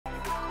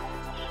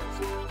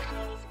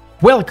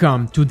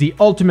Welcome to the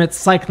ultimate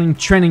cycling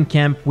training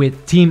camp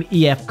with Team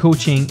EF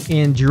Coaching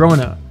in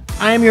Girona.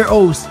 I am your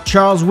host,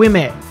 Charles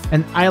Wimet,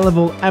 an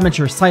high-level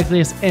amateur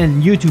cyclist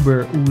and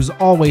YouTuber who's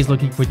always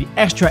looking for the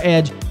extra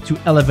edge to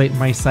elevate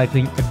my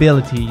cycling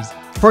abilities.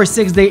 For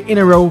 6 days in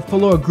a row,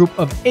 follow a group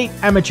of 8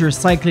 amateur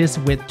cyclists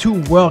with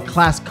 2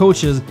 world-class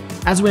coaches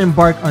as we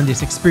embark on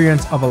this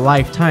experience of a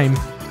lifetime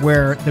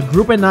where the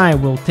group and I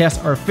will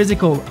test our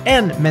physical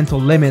and mental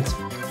limits,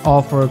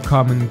 all for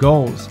common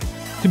goals: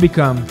 to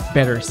become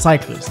better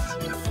cyclists.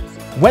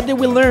 What did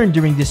we learn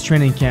during this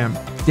training camp?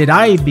 Did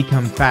I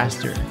become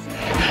faster?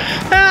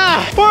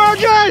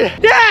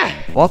 400!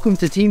 Yeah! Welcome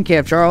to Team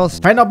Camp, Charles.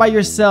 Find out by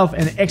yourself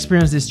and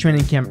experience this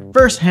training camp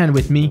firsthand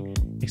with me,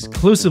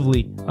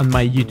 exclusively on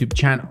my YouTube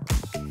channel.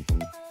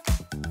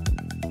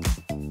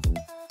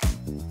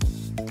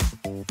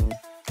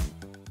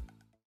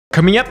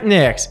 Coming up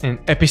next in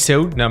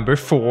episode number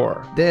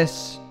 4.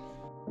 This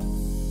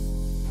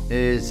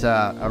is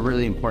a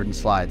really important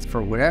slide.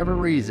 For whatever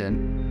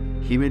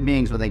reason, human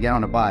beings, when they get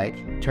on a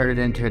bike, turn it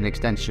into an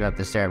extension of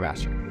the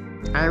stairmaster.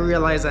 I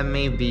realize I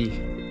may be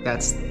that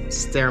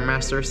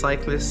stairmaster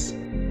cyclist.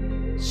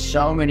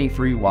 So many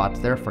free watts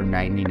there for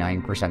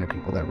 99% of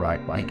people that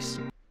ride bikes.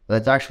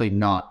 That's actually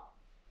not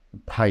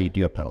how you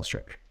do a pedal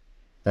stroke.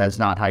 That's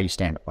not how you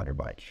stand up on your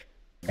bike.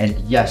 And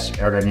yes,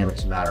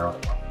 aerodynamics matter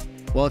on the bike.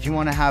 Well, if you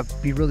want to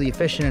be really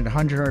efficient at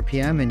 100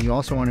 RPM and you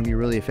also want to be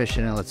really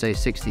efficient at, let's say,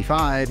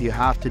 65, you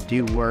have to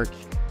do work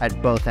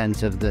at both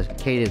ends of the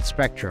cadence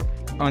spectrum.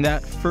 On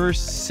that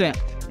first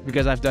set,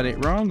 because I've done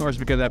it wrong, or is it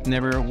because I've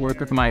never worked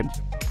with my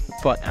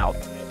foot out?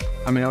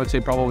 I mean, I would say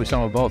probably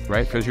some of both,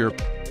 right? Because you're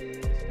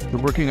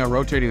working on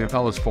rotating the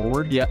pelvis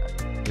forward. Yeah.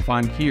 If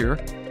I'm here,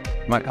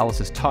 my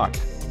pelvis is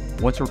tucked.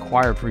 What's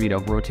required for me to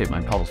rotate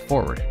my pelvis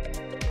forward?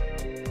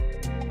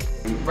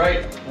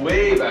 Right,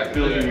 way back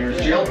building your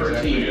gel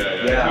routine.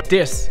 Yeah.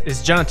 This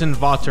is Jonathan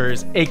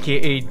Vaughters,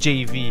 aka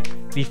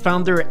JV, the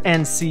founder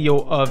and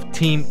CEO of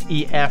Team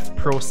EF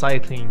Pro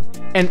Cycling,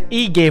 and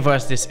he gave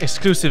us this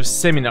exclusive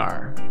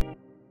seminar.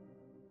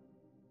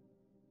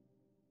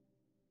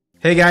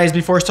 Hey guys,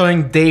 before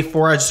starting day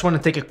 4, I just want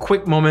to take a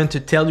quick moment to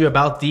tell you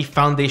about the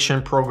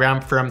foundation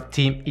program from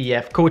Team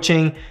EF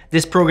Coaching.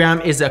 This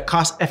program is a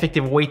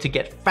cost-effective way to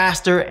get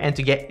faster and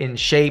to get in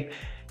shape.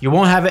 You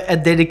won't have a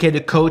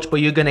dedicated coach, but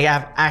you're gonna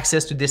have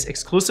access to this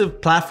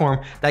exclusive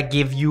platform that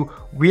give you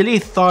really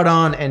thought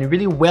on and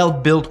really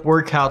well-built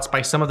workouts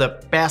by some of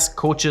the best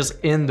coaches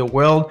in the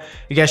world.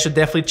 You guys should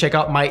definitely check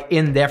out my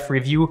in-depth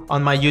review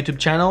on my YouTube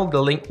channel.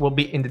 The link will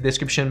be in the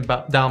description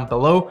down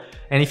below.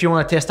 And if you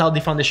wanna test out the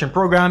foundation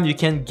program, you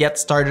can get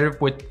started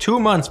with 2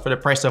 months for the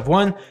price of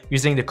 1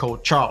 using the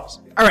code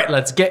Charles. All right,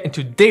 let's get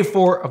into day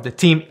 4 of the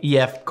Team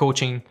EF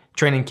Coaching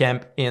Training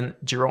Camp in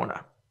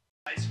Girona.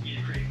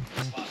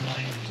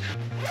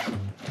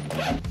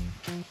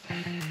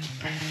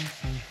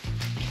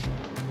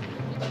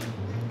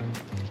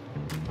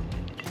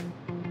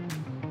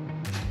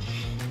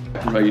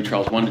 What about you,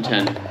 Charles? 1 to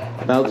 10.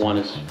 About 1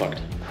 is fucked.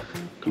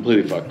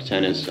 Completely fucked.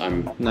 10 is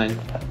I'm 9.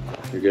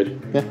 You're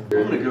good? Yeah.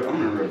 I'm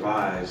gonna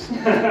revise.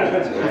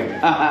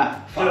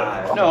 5.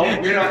 No,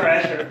 you're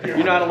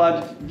not allowed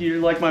to. You're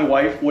like my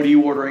wife. What are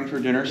you ordering for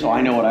dinner? So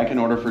I know what I can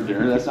order for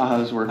dinner. That's not how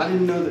this works. I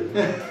didn't know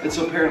that. It's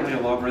apparently a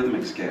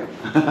logarithmic scale.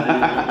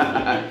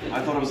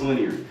 I thought it was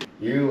linear.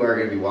 You are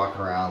going to be walking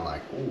around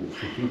like,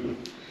 ooh,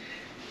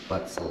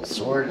 butt's a little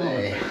sore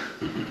today.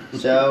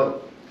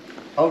 So,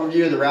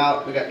 overview of the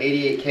route. We got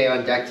 88K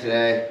on deck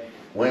today.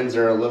 Winds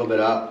are a little bit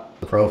up.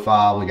 The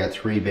profile, we got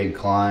 3 big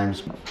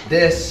climbs.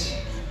 This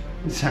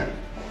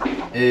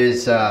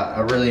is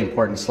a really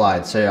important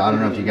slide. So I don't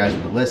know if you guys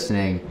were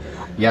listening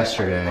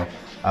yesterday,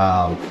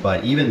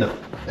 but even the,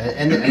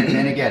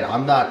 and again,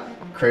 I'm not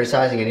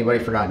criticizing anybody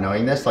for not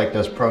knowing this, like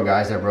those pro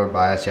guys that rode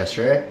by us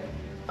yesterday.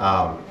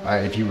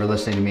 If you were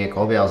listening to me at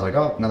Colby, I was like,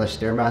 oh, another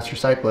stairmaster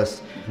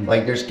cyclist.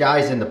 Like there's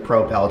guys in the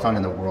pro peloton,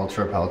 in the world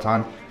tour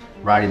peloton,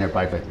 riding their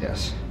bike like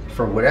this.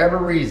 For whatever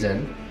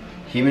reason,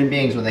 human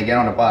beings, when they get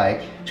on a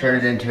bike, turn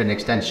it into an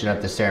extension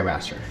of the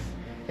stairmaster.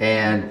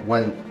 And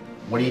what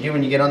do you do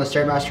when you get on the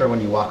stairmaster or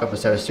when you walk up a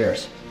set of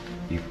stairs?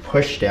 You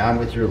push down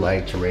with your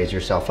leg to raise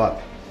yourself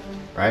up,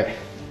 right?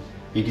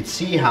 You can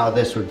see how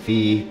this would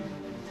be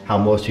how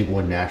most people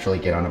would naturally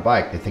get on a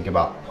bike. They think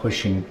about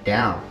pushing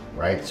down,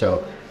 right?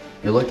 So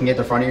you're looking at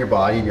the front of your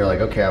body and you're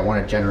like, okay, I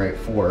want to generate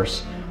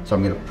force, so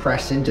I'm going to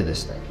press into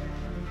this thing.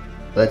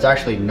 But that's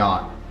actually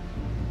not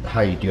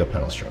how you do a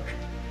pedal stroke.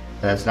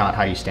 That's not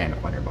how you stand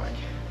up on your bike.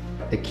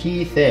 The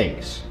key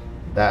things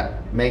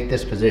that make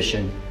this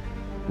position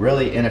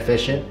really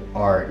inefficient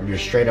are you're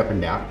straight up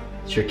and down.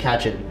 So you're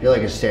catching, you're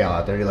like a sail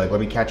out there. You're like, let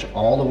me catch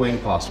all the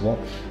wind possible.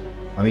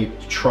 Let me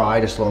try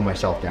to slow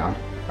myself down,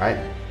 right?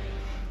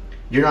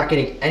 You're not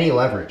getting any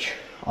leverage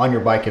on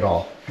your bike at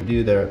all.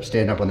 Do the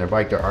stand up on their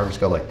bike, their arms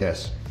go like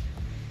this.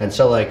 And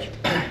so like,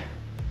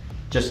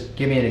 just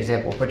give me an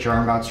example. Put your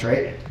arm out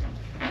straight,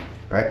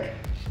 right?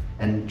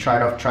 And try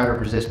to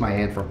resist my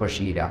hand from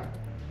pushing you down,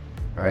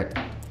 all right?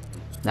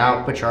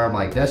 Now put your arm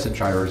like this and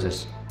try to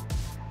resist.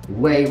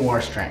 Way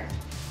more strength.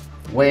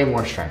 way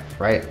more strength,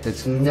 right?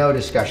 It's no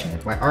discussion.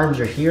 If my arms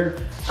are here,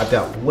 I've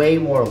got way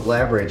more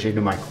leverage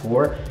into my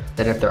core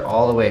than if they're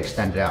all the way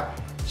extended out.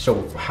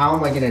 So how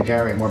am I gonna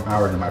generate more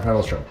power into my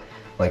pedal stroke?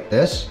 Like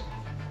this,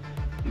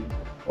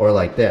 or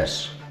like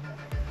this?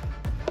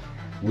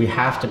 We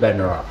have to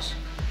bend our arms.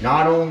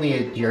 Not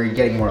only are you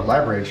getting more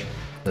leverage,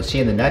 but see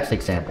in the next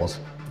examples,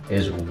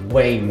 is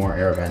way more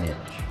aerodynamic.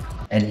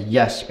 And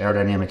yes,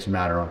 aerodynamics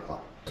matter on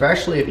climb.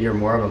 Especially if you're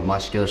more of a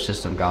muscular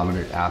system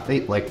dominant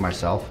athlete like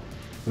myself.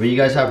 I mean, you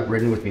guys haven't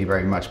ridden with me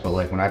very much, but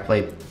like when I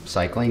played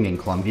cycling in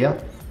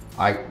Colombia,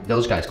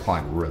 those guys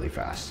climb really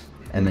fast.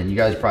 And then you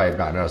guys probably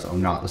got noticed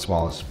I'm not the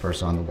smallest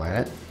person on the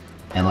planet.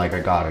 And like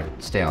I gotta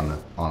stay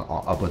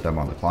up with them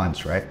on the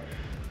climbs, right?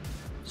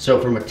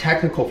 So from a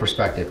technical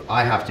perspective,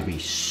 I have to be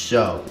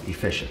so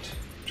efficient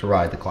to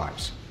ride the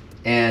climbs.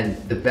 And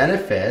the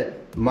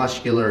benefit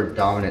muscular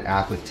dominant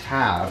athletes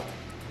have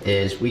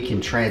is we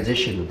can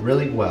transition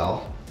really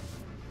well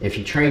if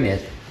you train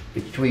it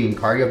between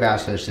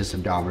cardiovascular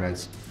system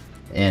dominance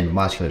and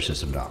muscular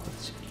system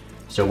dominance.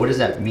 So what does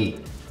that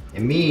mean?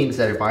 It means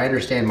that if I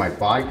understand my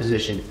body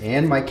position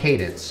and my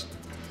cadence,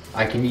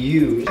 I can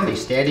use a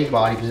standing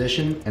body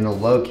position and a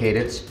low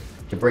cadence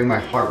to bring my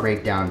heart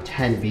rate down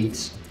 10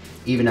 beats,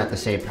 even at the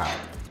same power.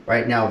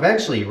 Right now,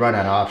 eventually you run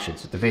out of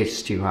options. If the base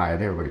is too high,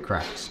 and everybody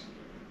cracks,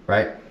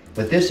 right?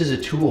 But this is a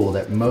tool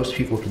that most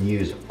people can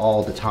use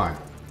all the time,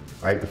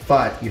 right?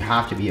 But you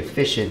have to be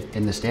efficient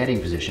in the standing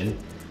position,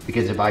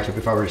 because if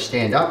I were to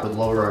stand up with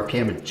lower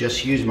RPM and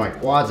just use my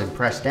quads and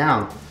press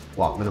down,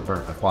 well, I'm gonna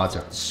burn my quads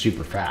out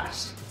super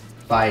fast.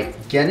 By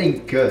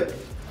getting good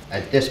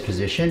at this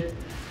position,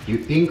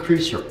 you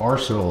increase your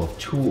arsenal of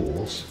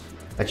tools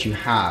that you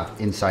have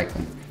in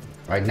cycling,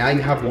 right? Now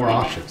you have more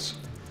options,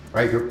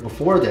 right?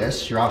 Before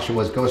this, your option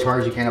was go as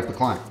hard as you can up the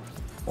climb.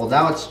 Well,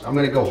 now I'm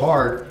gonna go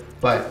hard,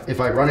 but if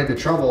I run into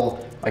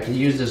trouble, I can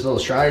use this little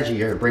strategy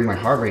here to bring my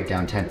heart rate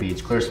down 10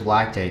 beats, clear some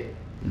lactate,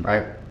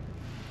 right?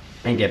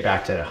 And get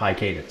back to high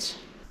cadence.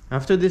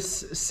 After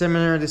this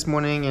seminar this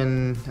morning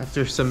and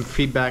after some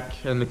feedback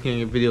and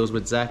looking at videos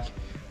with Zack,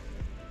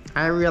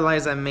 I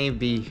realized I may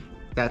be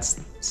that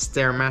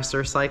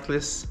stairmaster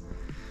cyclist.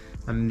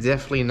 I'm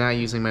definitely not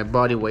using my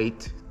body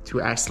weight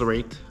to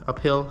accelerate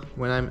uphill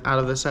when I'm out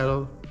of the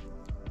saddle.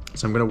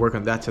 So I'm gonna work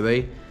on that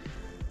today.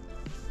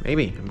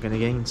 Maybe I'm gonna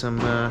gain some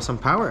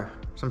power,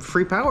 some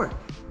free power.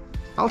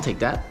 I'll take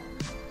that.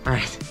 All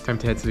right, time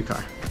to head to the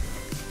car.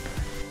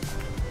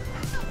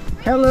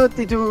 Hello,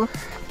 Titu.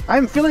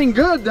 I'm feeling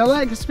good. The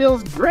legs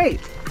feels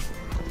great.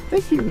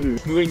 Thank you.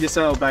 Moving the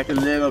saddle back a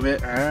little bit.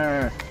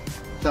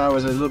 Thought I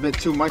was a little bit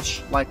too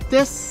much like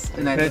this,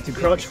 and I need to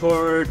crouch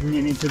forward. And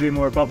you need to be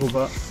more bubble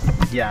butt.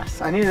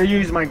 Yes, I need to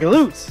use my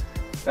glutes.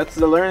 That's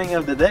the learning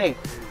of the day.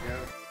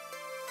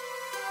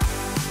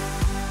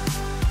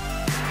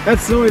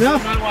 That's slow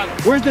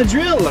enough. Where's the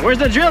drill? Where's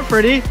the drill,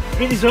 Freddy?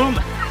 He's home.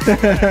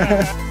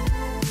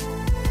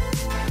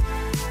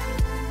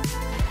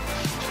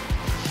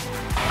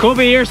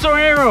 Colby, you're so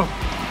aero.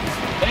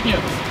 Thank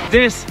you.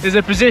 This is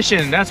a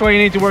position. That's why you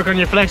need to work on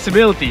your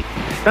flexibility.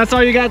 That's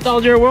how you got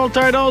all your world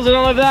titles and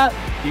all of that.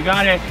 You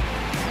got it.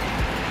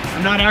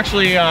 I'm not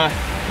actually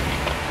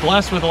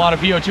blessed with a lot of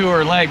VO2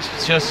 or legs.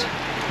 It's just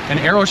an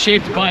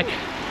arrow-shaped butt.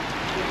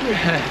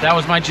 That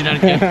was my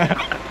genetic gift,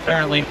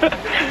 apparently.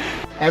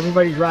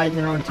 Everybody's riding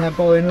their own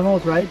tempo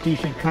intervals, right? So you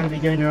should kind of be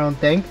doing your own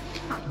thing.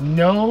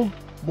 No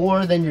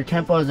more than your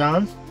tempo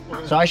zones.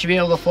 So I should be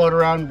able to float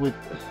around with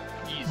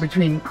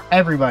between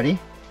everybody.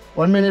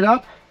 1 minute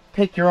up,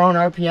 pick your own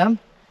RPM.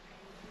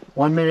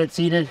 1 minute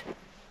seated,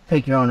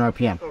 pick your own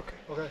RPM.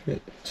 Okay.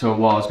 So,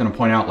 well, I was going to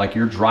point out, like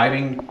you're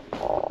driving,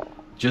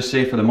 just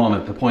say for the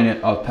moment, the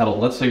point of pedal,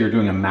 let's say you're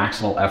doing a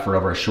maximal effort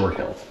over a short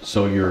hill.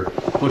 So you're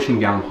pushing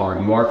down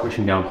hard, you are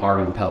pushing down hard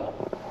on the pedal.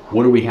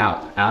 What do we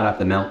have? Add up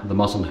the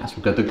muscle mass.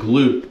 We've got the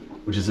glute,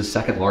 which is the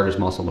second largest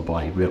muscle in the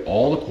body. We have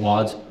all the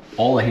quads,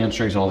 all the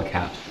hamstrings, all the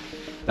calves.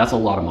 That's a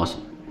lot of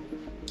muscle.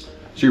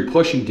 So you're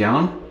pushing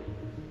down,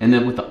 and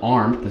then with the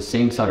arm, the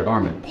same sided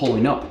arm, and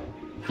pulling up.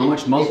 How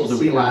much muscle do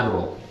we have?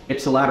 Ipsilateral.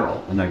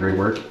 Ipsilateral, isn't that a great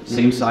word?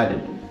 Same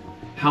sided.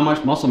 How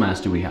much muscle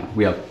mass do we have?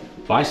 We have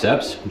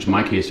biceps, which in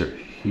my case are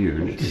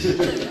huge.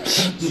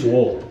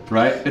 Swole.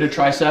 Right? Bit of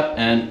tricep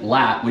and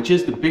lat, which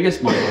is the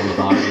biggest muscle in the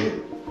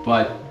body,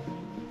 but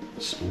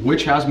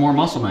which has more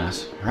muscle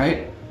mass,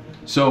 right?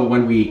 So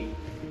when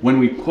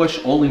we push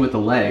only with the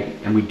leg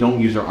and we don't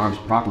use our arms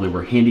properly,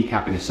 we're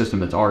handicapping a system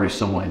that's already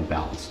somewhat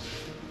imbalanced.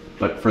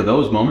 But for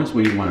those moments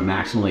when you want to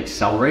maximally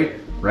accelerate,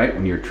 right?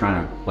 When you're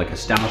trying to like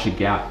establish a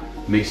gap,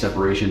 make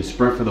separation,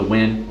 sprint for the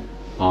win,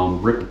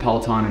 rip the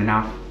peloton in and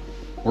out,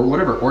 or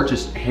whatever, or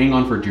just hang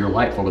on for dear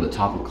life over the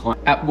top of the climb.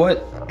 At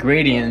what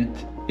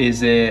gradient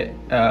is it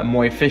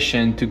more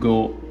efficient to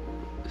go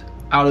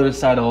out of the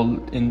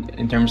saddle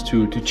in terms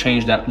to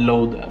change that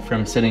load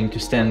from sitting to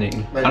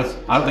standing? I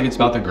don't think it's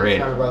about the grade.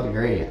 It's not about the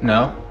grade.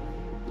 No?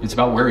 It's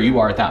about where you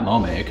are at that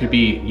moment. It could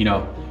be, you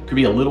know, could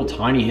be a little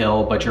tiny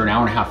hill, but you're an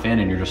hour and a half in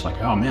and you're just like,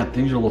 oh man,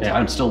 things are a little tight.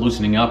 I'm still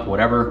loosening up,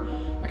 whatever.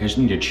 Like I just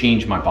need to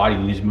change my body,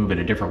 I need to move it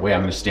a different way.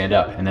 I'm gonna stand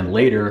up. And then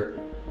later,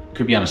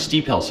 Could be on a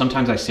steep hill.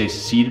 Sometimes I stay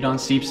seated on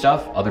steep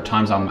stuff. Other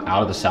times I'm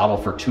out of the saddle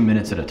for 2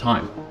 minutes at a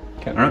time.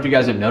 I don't know if you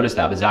guys have noticed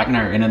that, but Zach and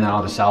I are in and out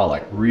of the saddle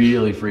like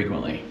really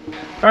frequently.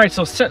 All right,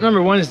 so set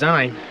number 1 is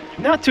done.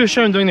 I'm not too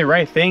sure I'm doing the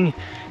right thing.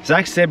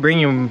 Zach said bring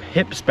your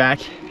hips back,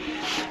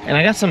 and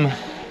I got some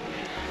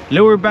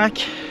lower back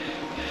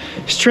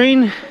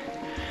strain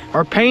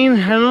or pain.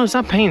 I don't know, it's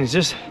not pain, it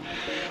just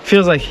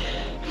feels like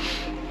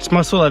it's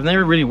muscle I've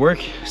never really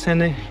worked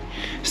standing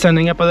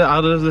up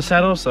out of the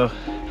saddle. So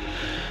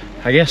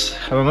I guess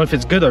I don't know if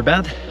it's good or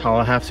bad.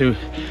 I'll have to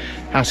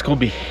ask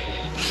Colby.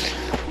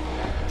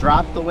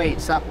 Drop the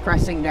weight, stop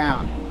pressing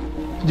down.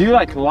 Do you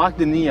like lock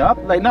the knee up?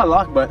 Like not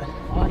lock, but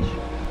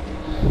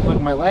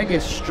Look, my leg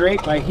is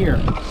straight right here.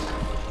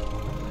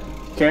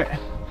 okay,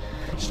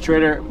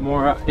 straighter,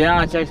 more up.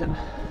 Yeah, Jason.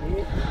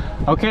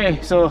 Okay,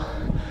 so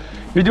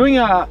you're doing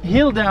a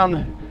heel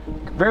down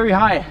very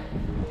high.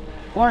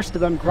 Of course,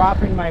 because I'm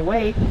dropping my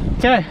weight.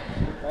 Okay,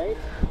 Right?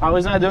 I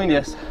was not doing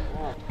this.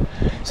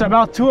 So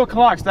about 2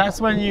 o'clock,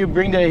 that's when you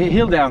bring the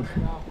heel down.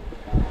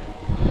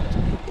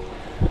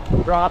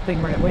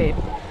 Dropping my weight.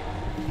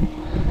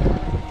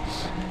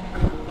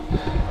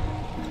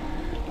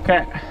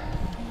 Okay,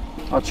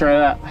 I'll try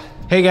that.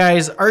 Hey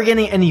guys, are you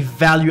getting any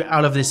value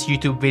out of this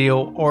YouTube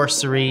video or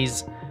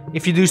series?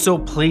 If you do so,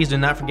 please do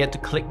not forget to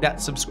click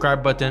that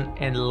subscribe button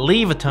and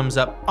leave a thumbs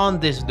up on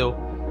this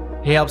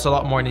video. It helps a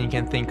lot more than you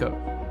can think of.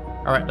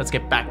 Alright, let's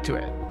get back to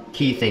it.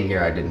 Key thing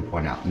here I didn't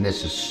point out, and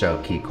this is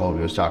so key.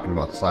 Colby was talking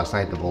about this last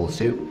night, the bowl of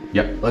soup.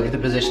 Yep. Look at the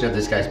position of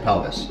this guy's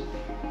pelvis.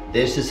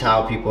 This is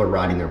how people are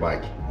riding their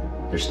bike.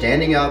 They're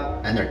standing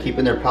up and they're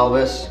keeping their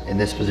pelvis in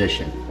this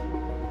position.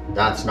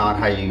 That's not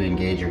how you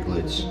engage your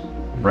glutes.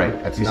 Right,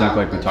 That's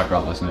exactly not- like we talked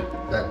about last night.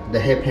 The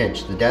hip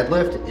hinge, the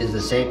deadlift is the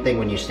same thing.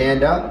 When you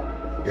stand up,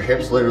 your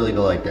hips literally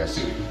go like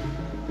this.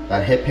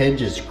 That hip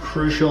hinge is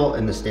crucial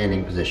in the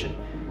standing position.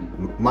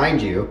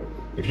 Mind you,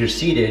 if you're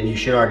seated, you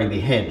should already be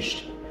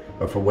hinged.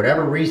 But for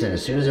whatever reason,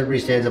 as soon as everybody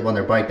stands up on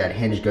their bike, that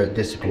hinge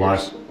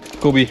disappears.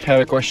 Colby, I have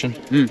a question.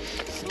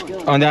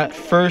 On that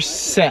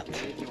first set,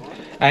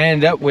 I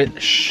ended up with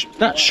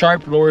not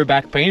sharp lower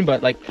back pain,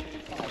 but like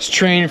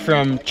strain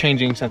from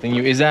changing something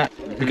new. Is that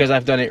because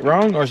I've done it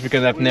wrong, or is it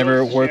because I've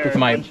never worked with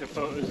my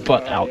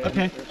butt out?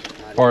 Okay.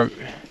 Or,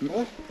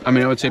 I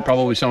mean, I would say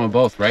probably some of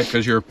both, right?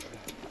 Because you're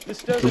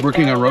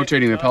working on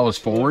rotating the pelvis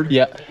forward.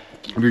 yeah,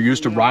 If you're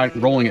used to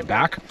rolling it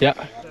back, yeah,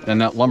 then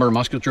that lumbar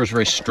musculature is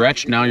very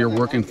stretched. Now you're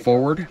working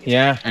forward,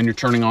 yeah. and you're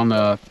turning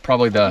on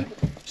probably the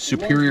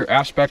superior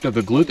aspect of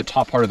the glute, the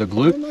top part of the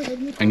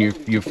glute, and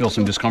you feel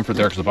some discomfort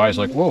there because the body's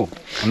like, whoa,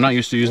 I'm not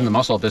used to using the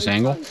muscle at this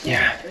angle.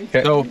 Yeah.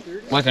 So,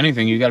 like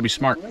anything, you got to be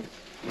smart.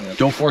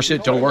 Don't force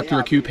it. Don't work through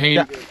acute pain.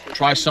 Yeah.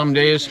 Try some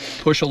days,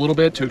 push a little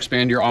bit to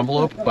expand your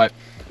envelope, but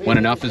when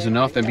enough is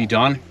enough, then be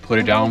done. Put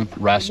it down,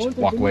 rest,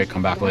 walk away,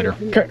 come back later.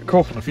 Okay,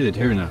 cool. I feel it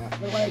here now.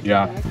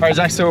 Yeah. All right,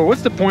 Zach, so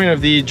what's the point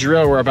of the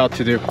drill we're about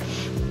to do?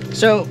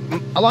 So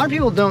a lot of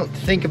people don't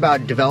think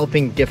about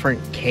developing different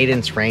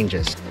cadence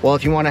ranges. Well,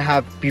 if you want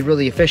to be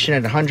really efficient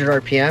at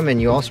 100 RPM and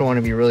you also want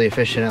to be really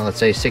efficient at, let's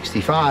say,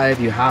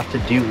 65, you have to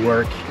do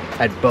work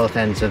at both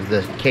ends of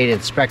the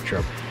cadence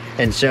spectrum.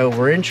 And so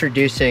we're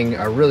introducing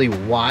a really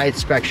wide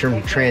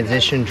spectrum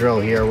transition drill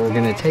here. We're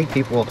going to take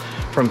people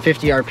from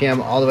 50 RPM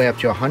all the way up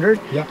to 100.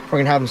 Yeah. We're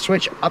going to have them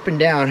switch up and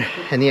down.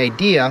 And the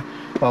idea,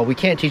 well, we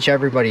can't teach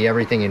everybody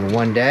everything in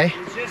one day,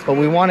 but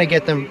we want to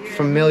get them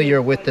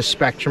familiar with the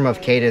spectrum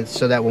of cadence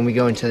so that when we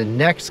go into the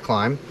next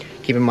climb,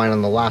 keep in mind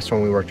on the last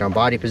one we worked on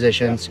body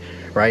positions,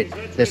 right?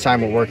 This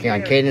time we're working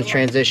on cadence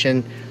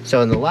transition.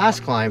 So in the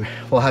last climb,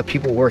 we'll have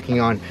people working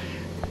on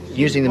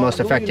using the most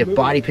effective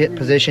body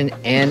position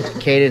and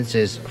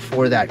cadences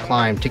for that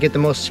climb to get the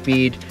most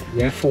speed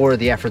for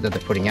the effort that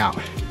they're putting out.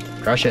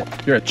 Crush it.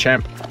 You're a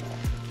champ.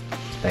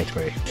 Thanks,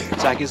 buddy.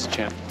 Zach is a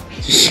champ.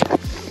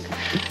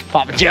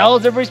 Popping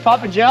gels, everybody's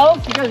popping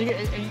gels. You guys, are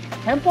you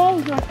tempo?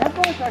 Is it tempo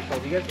or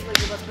threshold? You guys feel like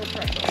you're about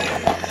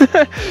to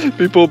go threshold.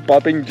 People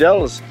popping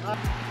gels.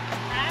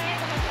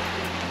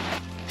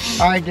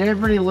 All right, did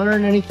everybody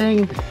learn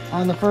anything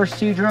on the first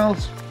 2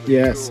 drills?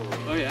 Yes.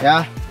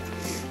 Yeah?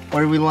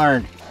 What did we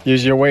learn?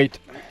 Use your weight.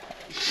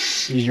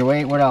 Use your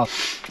weight. What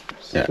else?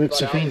 Yeah.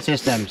 Between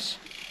systems.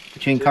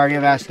 Between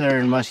cardiovascular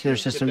and muscular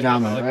system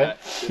dominant, right?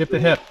 Tip the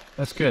hip.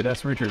 That's good.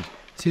 That's Richard.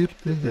 Tip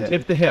the hip.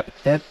 Tip the hip.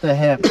 Tip the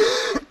hip.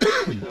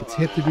 It's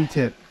hip to be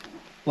tipped.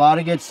 A lot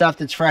of good stuff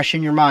that's fresh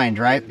in your mind,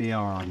 right? The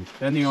arm.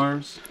 Bend the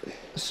arms.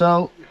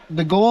 So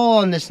the goal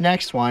on this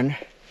next one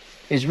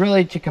is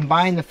really to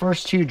combine the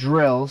first 2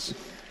 drills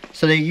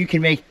so that you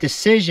can make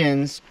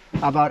decisions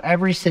about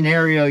every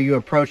scenario you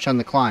approach on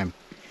the climb.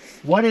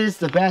 What is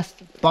the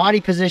best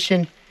body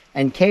position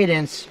and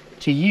cadence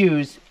to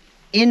use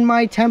in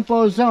my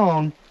tempo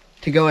zone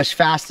to go as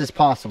fast as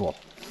possible?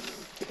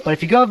 But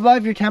if you go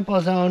above your tempo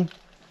zone,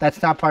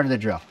 that's not part of the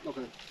drill.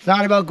 Okay. It's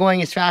not about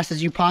going as fast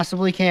as you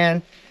possibly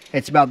can.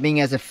 It's about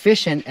being as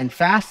efficient and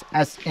fast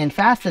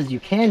as you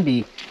can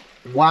be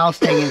while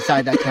staying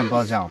inside that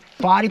tempo zone.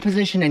 Body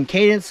position and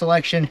cadence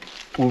selection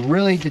will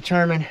really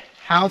determine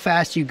how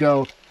fast you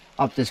go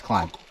up this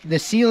climb. The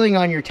ceiling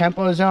on your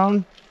tempo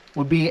zone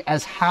would be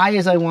as high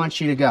as I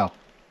want you to go,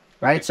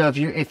 right? So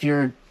if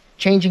you're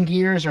changing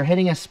gears or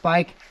hitting a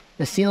spike,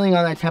 the ceiling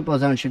on that tempo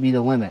zone should be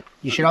the limit.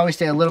 You should always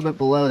stay a little bit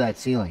below that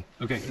ceiling.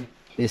 Okay.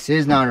 This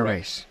is not a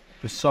race.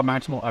 Just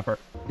sub-maximal effort.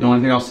 The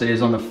only thing I'll say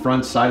is on the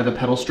front side of the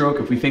pedal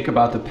stroke, if we think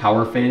about the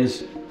power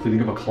phase, if we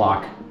think of a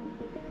clock,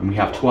 and we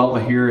have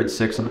 12 here and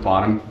 6 at the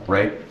bottom,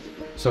 right?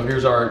 So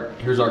here's our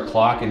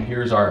clock and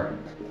here's our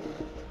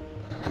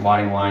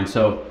dividing line.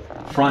 So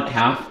front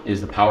half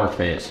is the power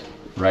phase,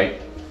 right?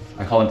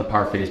 I call it the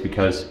power phase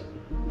because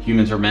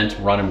humans are meant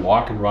to run and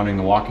walk, and running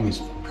and walking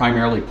is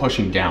primarily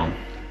pushing down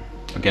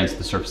against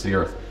the surface of the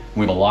earth.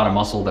 We have a lot of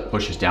muscle that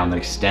pushes down, that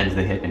extends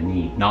the hip and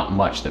knee, not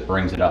much that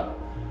brings it up.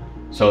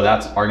 So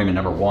that's argument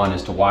number one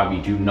as to why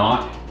we do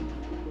not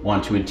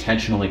want to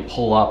intentionally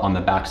pull up on the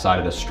backside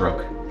of the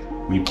stroke.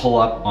 When you pull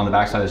up on the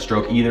backside of the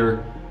stroke,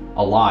 either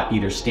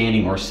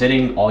standing or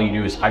sitting, all you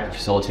do is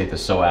hyperfacilitate the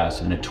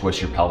psoas, and it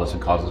twists your pelvis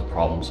and causes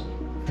problems,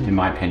 in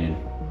my opinion.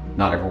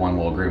 Not everyone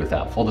will agree with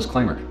that. Full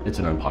disclaimer, it's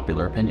an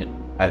unpopular opinion.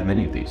 I have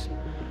many of these.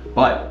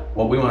 But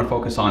what we want to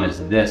focus on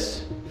is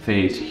this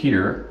phase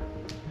here.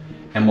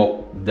 And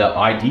what the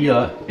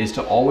idea is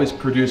to always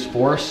produce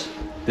force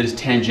that is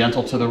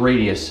tangential to the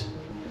radius.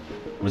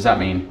 What does that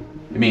mean?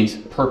 It means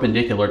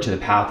perpendicular to the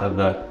path of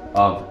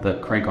the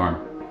crank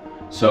arm.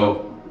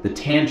 So the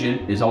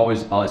tangent is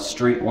always a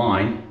straight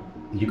line.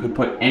 You could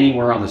put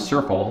anywhere on the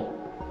circle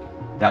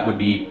that would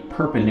be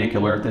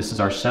perpendicular. If this is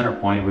our center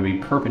point, it would be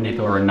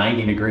perpendicular, a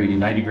 90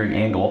 degree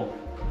angle.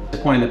 At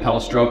this point in the pedal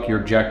stroke, your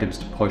objective is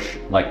to push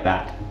like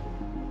that.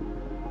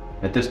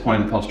 At this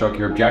point in the pedal stroke,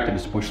 your objective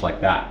is to push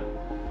like that.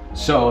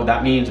 So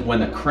that means when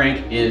the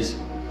crank is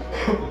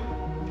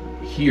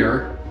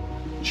here,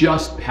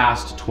 just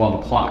past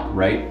 12 o'clock,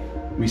 right?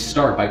 We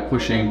start by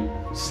pushing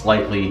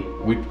slightly,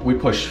 we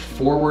push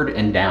forward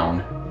and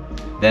down.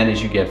 Then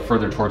as you get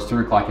further towards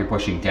 3 o'clock, you're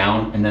pushing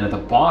down. And then at the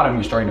bottom,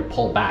 you're starting to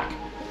pull back.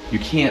 You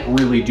can't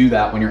really do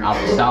that when you're out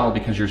of the saddle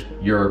because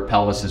your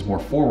pelvis is more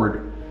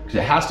forward, because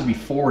it has to be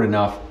forward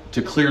enough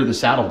to clear the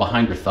saddle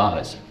behind your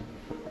thighs,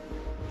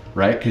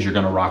 right? Because you're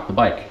gonna rock the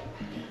bike.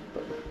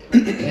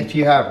 If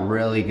you have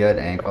really good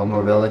ankle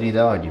mobility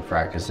though, and you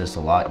practice this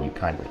a lot, you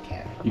kind of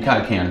can. You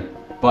kind of can,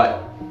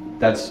 but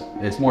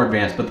it's more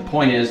advanced. But the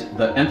point is,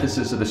 the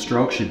emphasis of the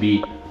stroke should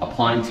be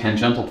applying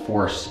tangential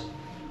force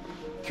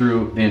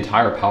through the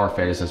entire power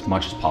phase as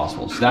much as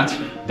possible. So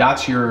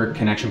that's your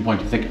connection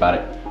point to think about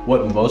it.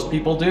 What most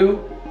people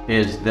do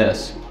is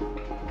this.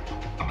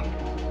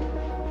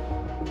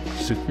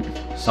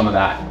 Some of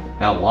that,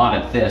 now a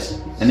lot of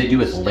this, and they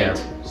do it late.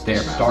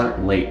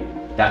 Start late.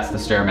 That's the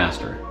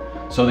Stairmaster.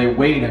 So they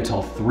wait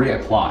until 3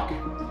 o'clock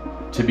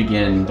to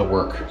begin the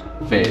work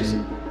phase,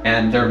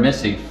 and they're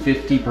missing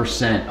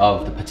 50%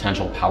 of the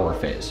potential power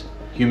phase.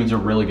 Humans are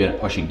really good at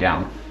pushing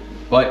down,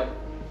 but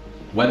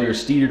whether you're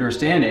seated or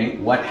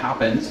standing, what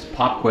happens,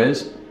 pop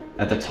quiz,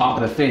 at the top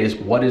of the phase,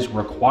 what is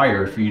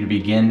required for you to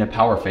begin the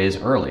power phase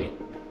early?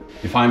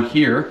 If I'm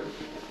here,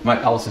 my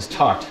pelvis is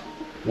tucked,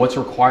 what's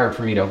required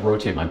for me to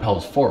rotate my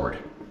pelvis forward?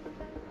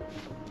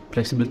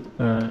 Flexibility.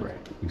 Right,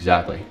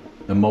 exactly.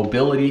 The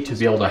mobility to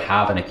be able to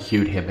have an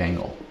acute hip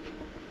angle.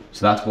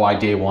 So that's why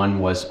day one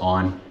was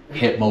on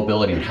hip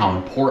mobility and how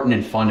important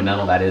and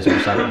fundamental that is.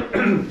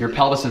 If your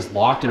pelvis is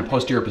locked in a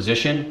posterior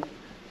position,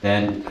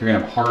 then you're gonna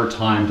have a harder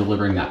time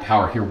delivering that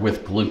power here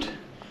with glute.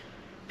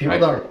 People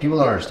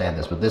don't understand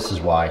this, but this is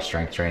why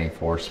strength training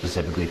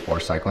specifically for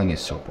cycling is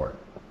so important,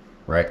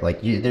 right?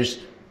 Like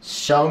there's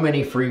so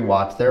many free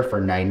watts there for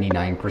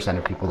 99%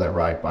 of people that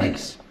ride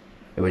bikes.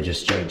 It would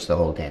just change the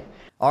whole game.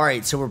 All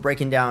right, so we're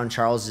breaking down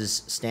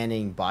Charles's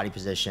standing body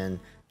position.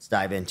 Let's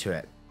dive into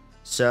it.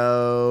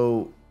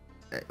 So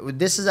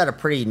this is at a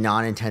pretty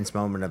non-intense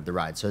moment of the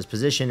ride. So his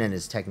position and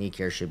his technique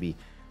here should be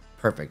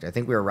perfect. I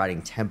think we were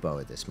riding tempo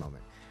at this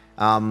moment.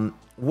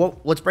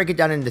 Let's break it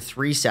down into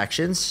 3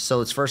 sections. So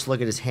let's first look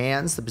at his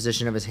hands, the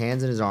position of his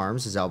hands and his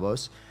arms, his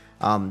elbows.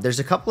 There's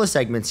a couple of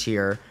segments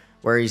here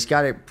where he's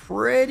got it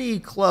pretty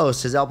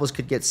close. His elbows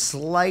could get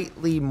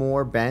slightly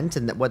more bent,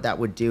 and what that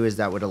would do is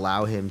that would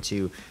allow him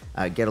to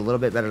get a little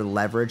bit better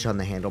leverage on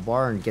the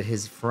handlebar and get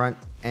his front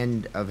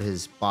end of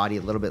his body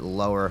a little bit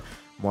lower,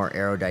 more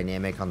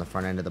aerodynamic on the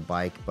front end of the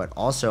bike, but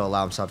also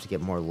allow himself to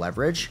get more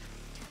leverage.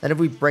 Then if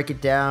we break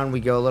it down, we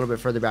go a little bit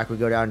further back, we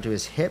go down to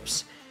his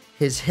hips.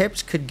 His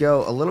hips could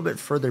go a little bit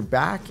further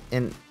back,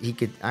 and he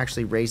could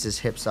actually raise his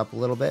hips up a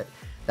little bit.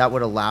 That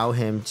would allow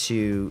him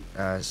to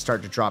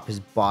start to drop his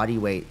body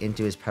weight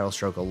into his pedal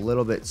stroke a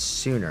little bit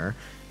sooner.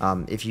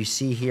 If you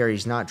see here,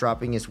 he's not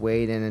dropping his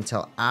weight in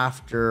until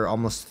after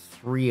almost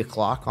 3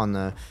 o'clock on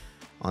the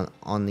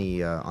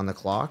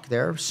clock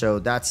there. So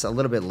that's a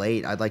little bit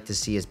late. I'd like to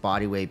see his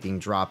body weight being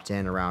dropped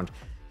in around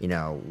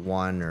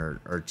 1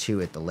 or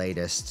 2 at the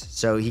latest.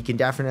 So he can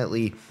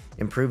definitely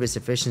improve his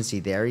efficiency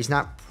there. He's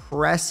not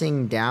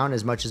pressing down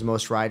as much as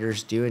most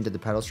riders do into the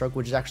pedal stroke,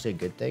 which is actually a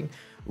good thing.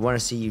 We want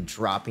to see you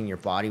dropping your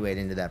body weight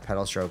into that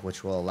pedal stroke,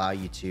 which will allow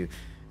you to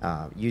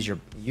use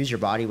your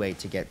body weight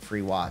to get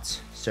free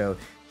watts. So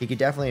he could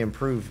definitely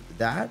improve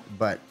that,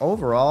 but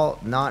overall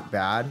not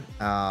bad.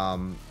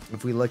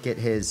 If we look at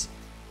his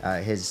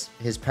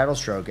pedal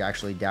stroke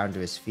actually down to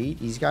his feet,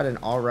 he's got an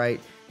all right,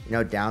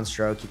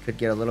 downstroke. He could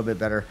get a little bit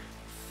better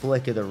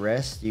flick of the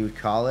wrist, you would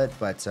call it,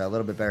 but a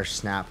little bit better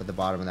snap at the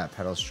bottom of that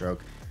pedal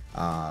stroke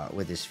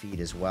with his feet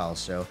as well.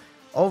 So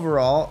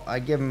overall, I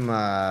give him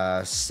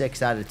a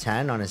 6 out of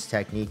 10 on his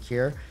technique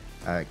here.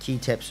 Key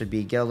tips would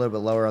be get a little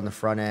bit lower on the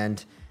front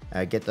end,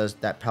 get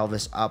that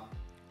pelvis up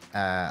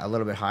a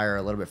little bit higher,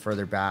 a little bit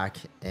further back,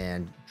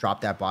 and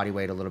drop that body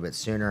weight a little bit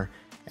sooner,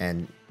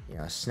 and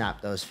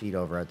snap those feet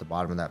over at the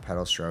bottom of that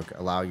pedal stroke.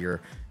 Allow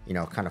your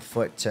kind of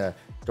foot to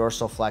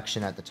dorsal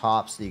flexion at the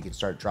top so you can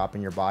start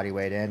dropping your body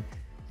weight in,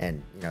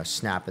 and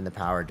snapping the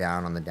power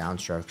down on the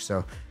downstroke.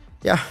 So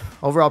yeah,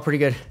 overall pretty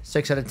good.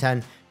 6 out of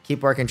 10.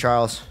 Keep working,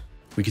 Charles.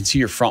 We can see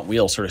your front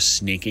wheel sort of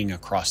snaking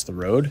across the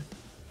road.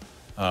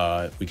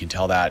 We can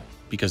tell that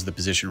because of the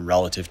position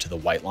relative to the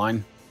white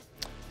line.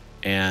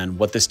 And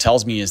what this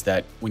tells me is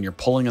that when you're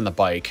pulling on the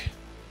bike,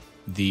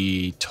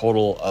 the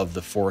total of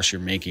the force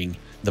you're making,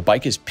 the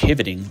bike is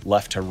pivoting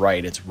left to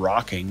right. It's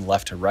rocking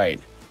left to right,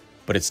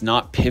 but it's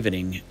not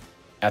pivoting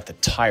at the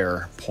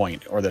tire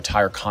point or the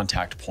tire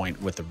contact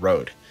point with the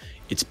road.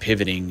 It's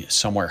pivoting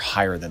somewhere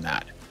higher than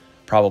that,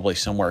 probably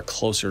somewhere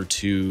closer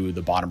to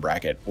the bottom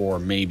bracket or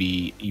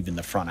maybe even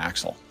the front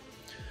axle.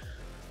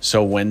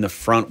 So when the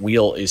front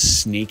wheel is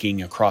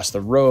snaking across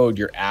the road,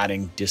 you're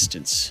adding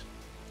distance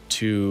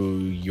to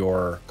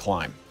your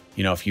climb.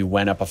 If you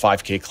went up a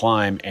 5K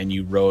climb and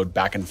you rode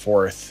back and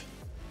forth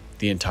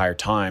the entire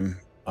time,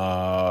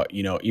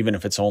 even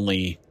if it's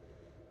only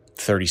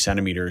 30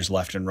 centimeters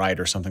left and right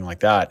or something like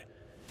that,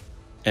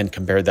 and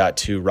compared that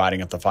to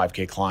riding up the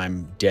 5K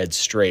climb dead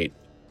straight,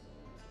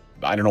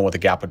 I don't know what the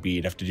gap would be.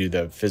 You'd have to do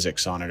the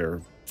physics on it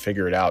or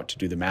figure it out to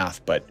do the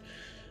math, but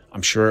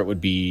I'm sure it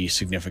would be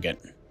significant.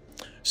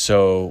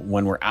 So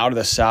when we're out of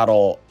the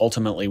saddle,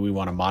 ultimately we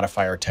want to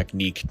modify our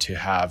technique to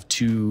have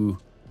 2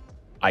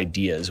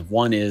 ideas.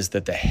 One is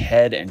that the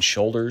head and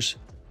shoulders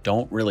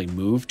don't really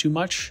move too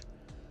much.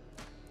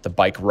 The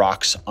bike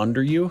rocks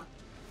under you,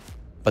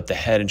 but the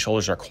head and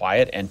shoulders are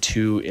quiet. And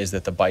 2 is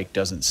that the bike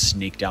doesn't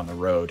sneak down the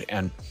road.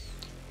 And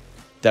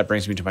that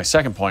brings me to my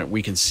second point.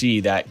 We can see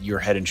that your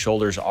head and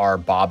shoulders are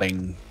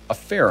bobbing a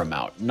fair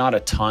amount, not a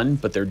ton,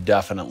 but they're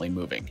definitely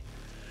moving.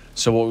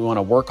 So what we want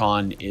to work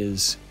on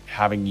is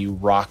having you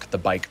rock the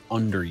bike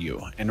under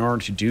you. In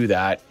order to do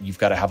that, you've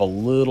got to have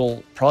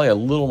probably a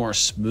little more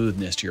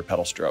smoothness to your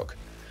pedal stroke.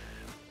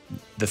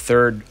 The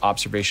third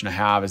observation I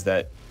have is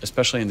that,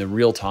 especially in the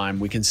real time,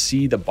 we can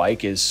see the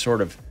bike is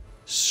sort of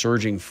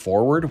surging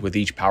forward with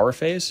each power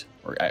phase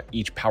or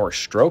each power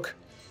stroke.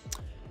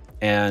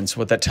 And so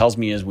what that tells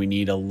me is we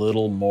need a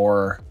little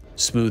more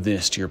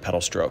smoothness to your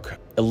pedal stroke.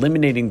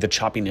 Eliminating the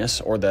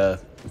choppiness or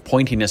the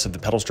pointiness of the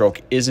pedal stroke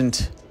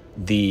isn't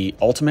the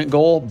ultimate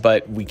goal,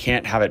 but we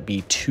can't have it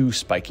be too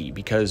spiky,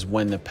 because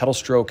when the pedal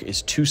stroke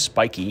is too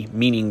spiky,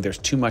 meaning there's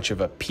too much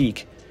of a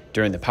peak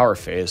during the power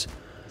phase,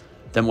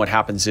 then what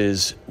happens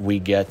is we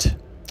get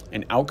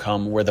an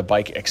outcome where the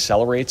bike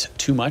accelerates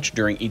too much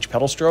during each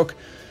pedal stroke,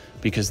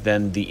 because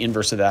then the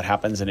inverse of that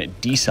happens and it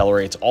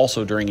decelerates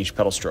also during each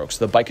pedal stroke.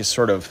 So the bike is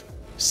sort of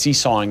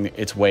seesawing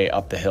its way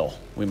up the hill,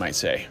 we might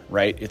say,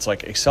 right? It's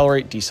like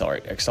accelerate,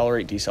 decelerate,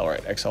 accelerate,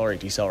 decelerate,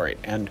 accelerate, decelerate.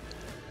 And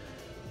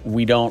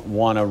we don't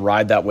want to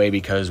ride that way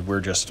because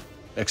we're just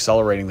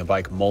accelerating the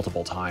bike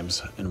multiple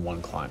times in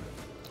one climb.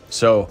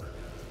 So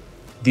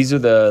these are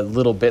the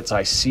little bits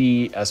I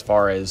see as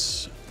far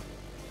as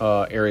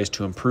areas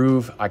to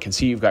improve. I can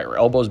see you've got your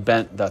elbows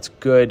bent. That's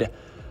good.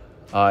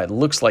 It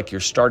looks like you're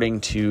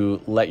starting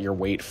to let your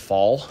weight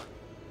fall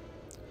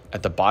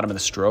at the bottom of the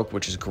stroke,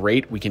 which is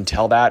great. We can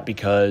tell that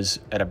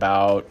because at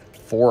about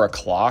 4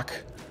 o'clock,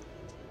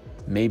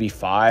 maybe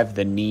 5,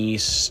 the knee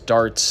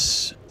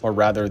starts, or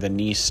rather the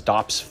knee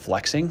stops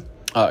flexing,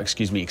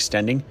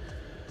 extending.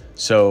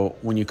 So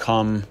when you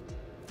come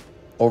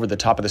over the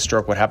top of the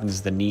stroke, what happens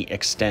is the knee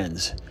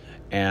extends.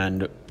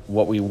 And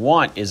what we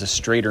want is a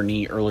straighter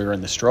knee earlier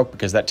in the stroke,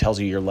 because that tells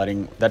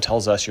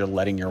us you're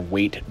letting your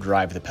weight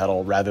drive the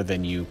pedal rather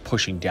than you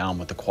pushing down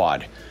with the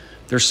quad.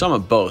 There's some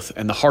of both,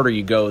 and the harder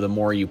you go, the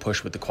more you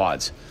push with the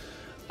quads.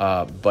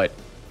 At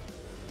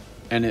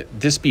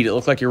this speed, it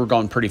looked like you were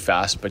going pretty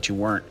fast, but you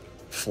weren't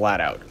flat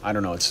out. I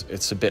don't know,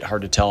 it's a bit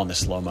hard to tell in the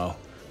slow-mo.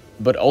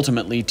 But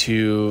ultimately,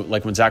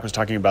 like when Zack was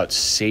talking about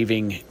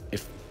saving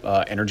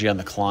energy on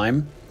the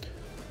climb,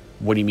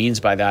 what he means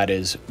by that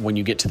is when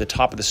you get to the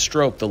top of the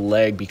stroke, the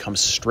leg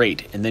becomes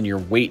straight, and then your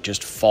weight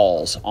just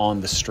falls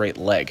on the straight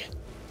leg.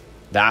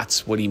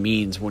 That's what he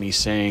means when he's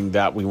saying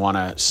that we want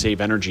to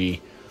save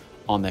energy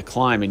on the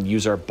climb and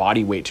use our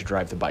body weight to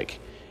drive the bike.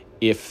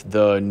 If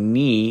the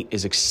knee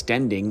is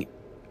extending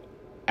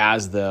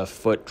as the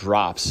foot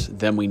drops,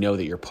 then we know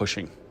that you're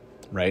pushing,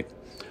 right?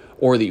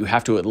 Or that you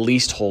have to at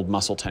least hold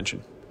muscle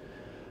tension.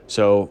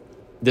 So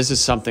this is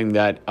something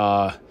that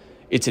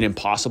it's an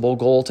impossible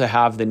goal to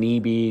have the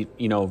knee be,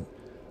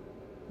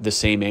 the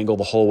same angle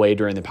the whole way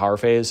during the power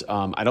phase.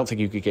 I don't think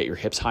you could get your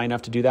hips high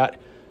enough to do that,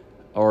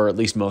 or at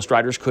least most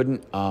riders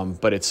couldn't,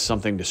 but it's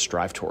something to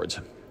strive towards.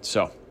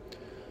 So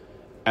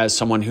as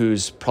someone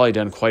who's probably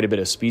done quite a bit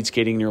of speed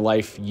skating in your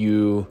life,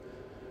 you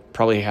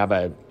probably have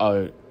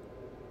a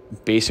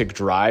basic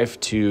drive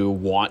to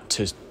want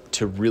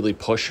to really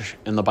push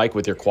in the bike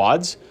with your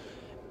quads.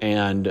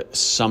 And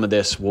some of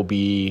this will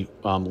be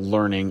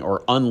learning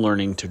or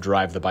unlearning to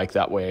drive the bike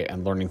that way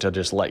and learning to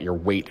just let your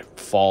weight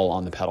fall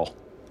on the pedal.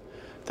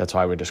 That's how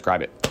I would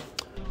describe it.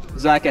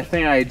 Zach, I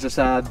think I just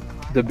had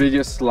the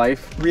biggest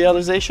life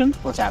realization.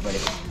 What's happening?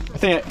 I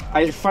think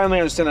I finally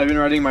understand I've been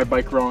riding my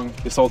bike wrong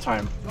this whole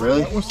time.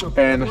 Really?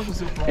 And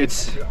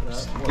it's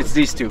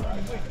these two.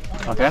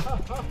 Okay?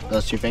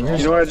 Those 2 fingers?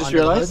 You know what I just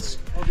realized?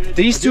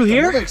 These two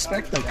here? I didn't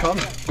expect them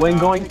coming. When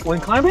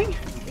climbing?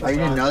 Oh, you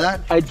didn't know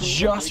that? I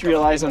just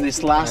realized on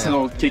this last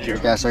little kick here.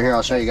 Yeah, so here,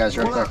 I'll show you guys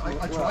real quick.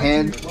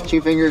 Hand,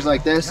 2 fingers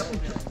like this,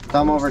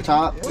 thumb over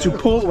top. To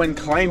pull when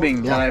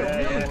climbing,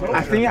 Yeah.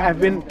 I think I've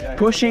been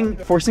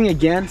forcing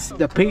against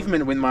the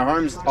pavement with my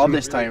arms all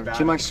this time.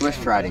 Too much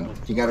Swift riding.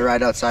 You gotta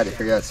ride outside to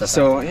figure that stuff out.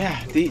 So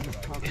yeah,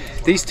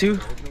 these two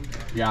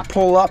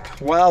pull up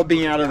while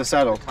being out of the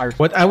saddle.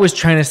 What I was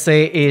trying to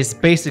say is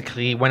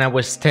basically when I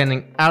was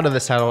standing out of the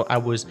saddle, I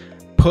was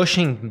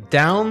pushing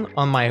down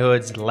on my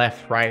hoods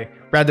left, right,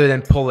 rather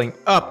than pulling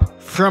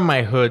up from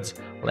my hoods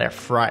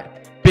left, right.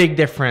 Big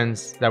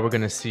difference that we're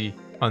gonna see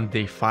on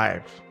day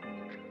 5.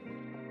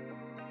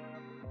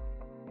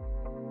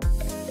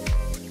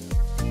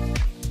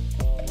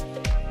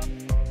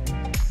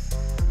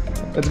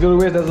 Let's go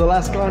with that's the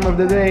last climb of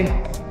the day.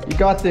 You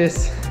got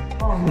this.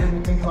 Oh man,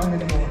 we can't climb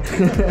anymore.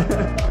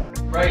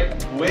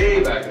 Right,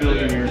 way back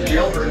building your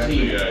jail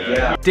routine.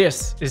 Yeah.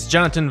 This is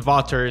Jonathan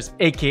Vaughters,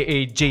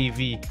 aka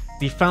JV,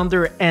 the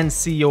founder and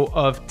CEO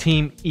of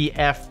Team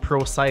EF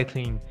Pro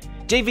Cycling.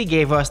 JV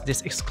gave us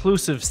this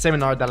exclusive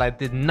seminar that I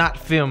did not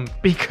film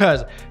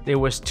because there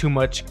was too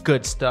much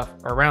good stuff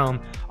around,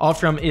 all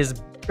from his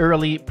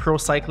early pro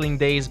cycling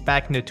days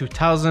back in the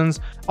 2000s,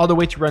 all the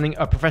way to running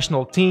a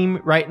professional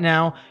team right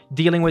now,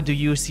 dealing with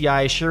the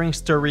UCI, sharing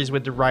stories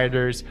with the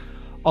riders.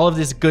 All of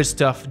this good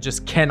stuff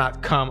just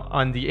cannot come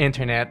on the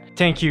internet.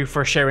 Thank you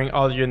for sharing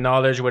all your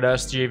knowledge with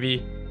us,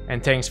 JV,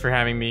 and thanks for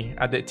having me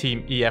at the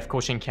Team EF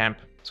coaching camp.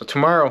 So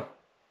tomorrow,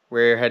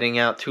 we're heading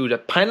out to the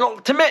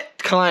penultimate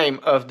climb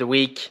of the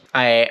week.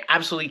 I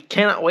absolutely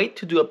cannot wait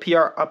to do a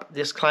PR up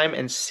this climb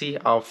and see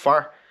how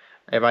far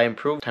have I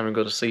improved. Time to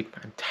go to sleep.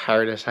 I'm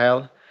tired as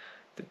hell.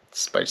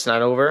 But it's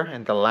not over,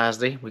 and the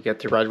last day we get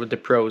to ride with the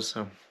pros,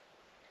 so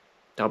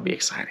that'll be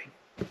exciting.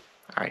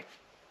 Alright,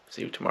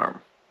 see you tomorrow.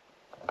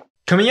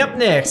 Coming up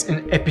next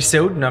in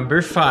episode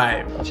number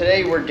 5.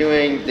 Today we're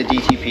doing the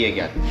DTP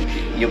again.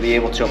 You'll be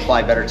able to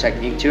apply better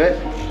technique to it,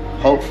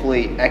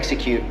 hopefully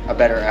execute a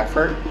better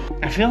effort.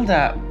 I feel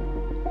that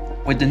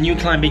with the new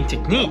climbing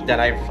technique that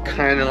I've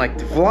kind of like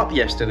developed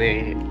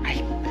yesterday,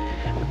 I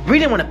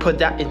really want to put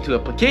that into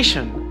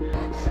application.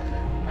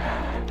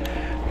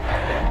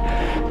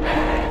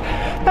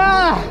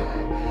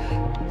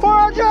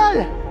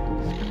 400!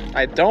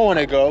 I don't want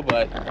to go,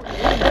 but... Oh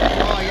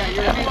yeah,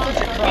 you're gonna be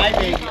such a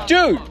crybaby.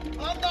 Dude!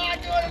 I'm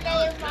not doing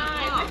another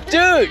 5.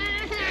 Dude!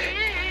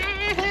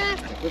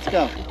 Let's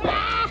go.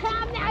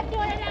 I'm not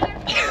doing another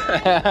 5.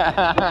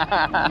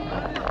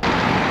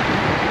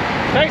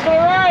 Thanks for the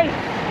ride.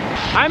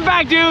 I'm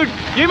back, dude.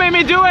 You made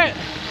me do it.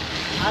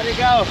 How'd it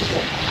go?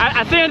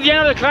 I think at the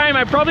end of the climb,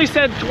 I probably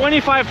said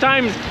 25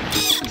 times,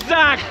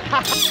 Zack,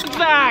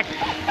 Zack.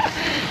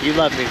 You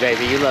love me,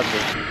 baby. You love me.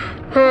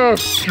 Oh,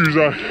 fuck you,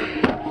 Zack.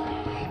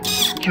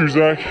 Fuck you,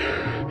 Zack.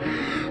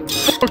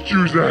 Fuck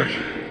you, Zack.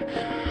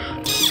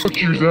 Fuck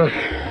you, Zack.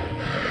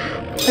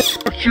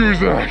 Fuck you,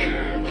 Zack.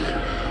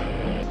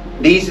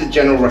 These are the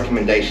general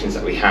recommendations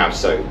that we have.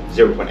 So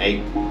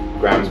 0.8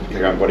 grams per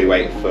kilogram body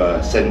weight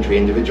for sedentary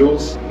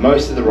individuals.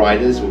 Most of the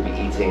riders will be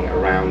eating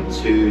around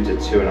 2 to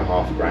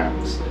 2.5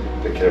 grams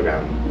per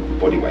kilogram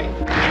body weight.